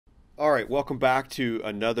Alright, welcome back to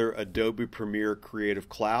another Adobe Premiere Creative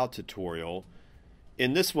Cloud tutorial.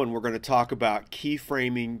 In this one we're going to talk about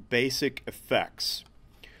keyframing basic effects.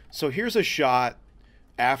 So here's a shot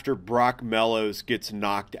after Brock Mellows gets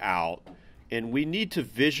knocked out, and we need to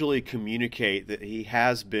visually communicate that he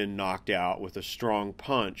has been knocked out with a strong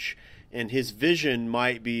punch, and his vision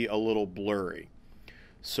might be a little blurry.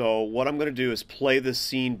 So what I'm going to do is play this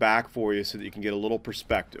scene back for you so that you can get a little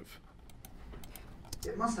perspective.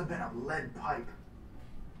 It must have been a lead pipe,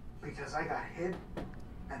 because I got hit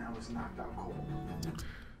and I was knocked out cold.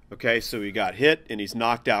 Okay, so he got hit and he's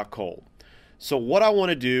knocked out cold. So what I want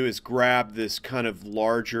to do is grab this kind of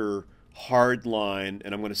larger hard line,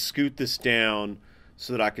 and I'm going to scoot this down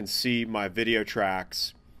so that I can see my video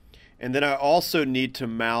tracks. And then I also need to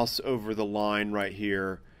mouse over the line right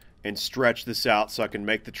here and stretch this out so I can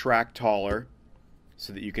make the track taller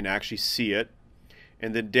so that you can actually see it.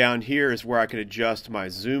 And then down here is where I can adjust my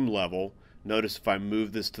zoom level. Notice if I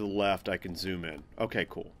move this to the left, I can zoom in. Okay,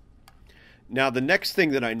 cool. Now the next thing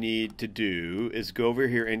that I need to do is go over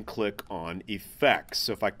here and click on Effects.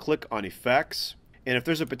 So if I click on Effects, and if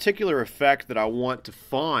there's a particular effect that I want to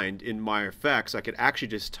find in my effects, I could actually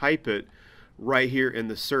just type it right here in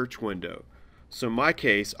the search window. So in my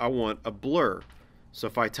case, I want a blur. So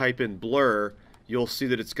if I type in blur, you'll see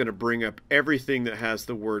that it's going to bring up everything that has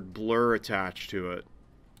the word blur attached to it.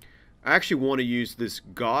 I actually want to use this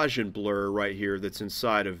Gaussian blur right here that's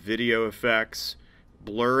inside of Video Effects,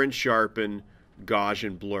 Blur and Sharpen,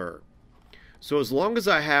 Gaussian Blur. So as long as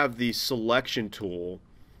I have the selection tool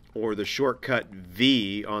or the shortcut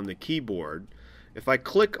V on the keyboard, if I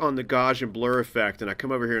click on the Gaussian blur effect and I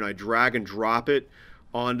come over here and I drag and drop it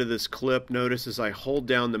onto this clip, notice as I hold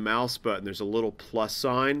down the mouse button there's a little plus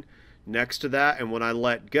sign next to that, and when I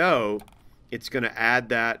let go it's going to add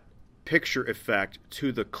that picture effect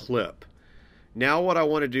to the clip. Now what I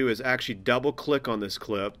want to do is actually double click on this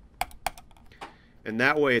clip, and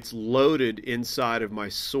that way it's loaded inside of my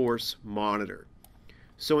source monitor.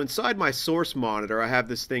 So inside my source monitor I have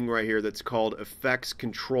this thing right here that's called Effects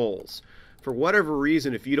Controls. For whatever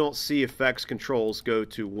reason, if you don't see Effects Controls, go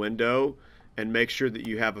to Window and make sure that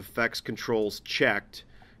you have Effects Controls checked,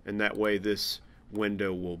 and that way this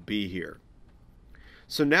window will be here.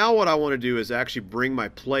 So now what I want to do is actually bring my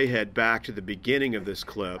playhead back to the beginning of this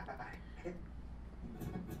clip.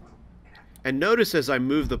 And notice as I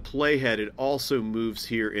move the playhead, it also moves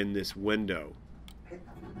here in this window.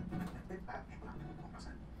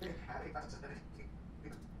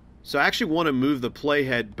 So I actually want to move the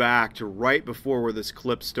playhead back to right before where this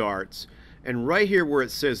clip starts. And right here where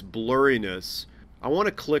it says blurriness, I want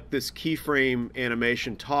to click this keyframe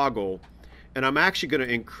animation toggle, and I'm actually going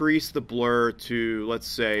to increase the blur to, let's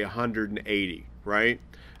say, 180, right?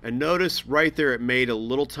 And notice right there it made a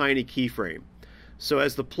little tiny keyframe. So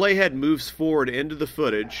as the playhead moves forward into the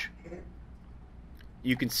footage,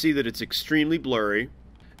 you can see that it's extremely blurry.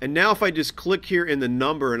 And now if I just click here in the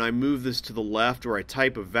number and I move this to the left, or I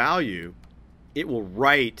type a value, it will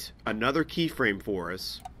write another keyframe for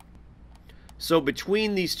us. So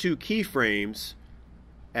between these two keyframes,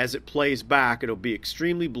 as it plays back, it'll be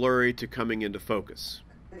extremely blurry to coming into focus.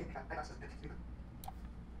 Because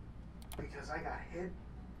I got hit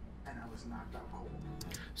and I was knocked out cold.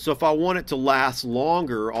 So if I want it to last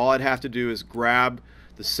longer, all I'd have to do is grab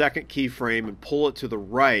the second keyframe and pull it to the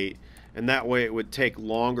right, and that way it would take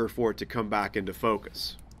longer for it to come back into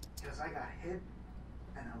focus. Because I got hit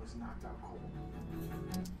and I was knocked out cold.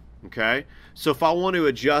 Okay, so if I want to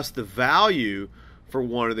adjust the value for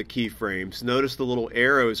one of the keyframes, notice the little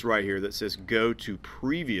arrows right here that says go to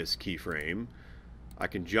previous keyframe. I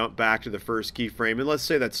can jump back to the first keyframe, and let's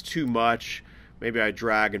say that's too much. Maybe I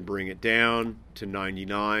drag and bring it down to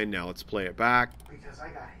 99. Now let's play it back. Because I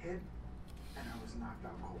got hit and I was knocked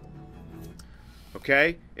out cold.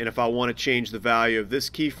 Okay, and if I want to change the value of this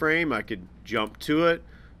keyframe, I could jump to it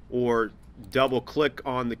or double click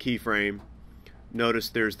on the keyframe. Notice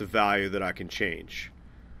there's the value that I can change.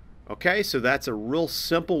 Okay, so that's a real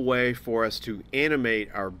simple way for us to animate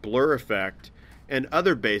our blur effect and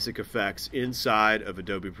other basic effects inside of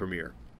Adobe Premiere.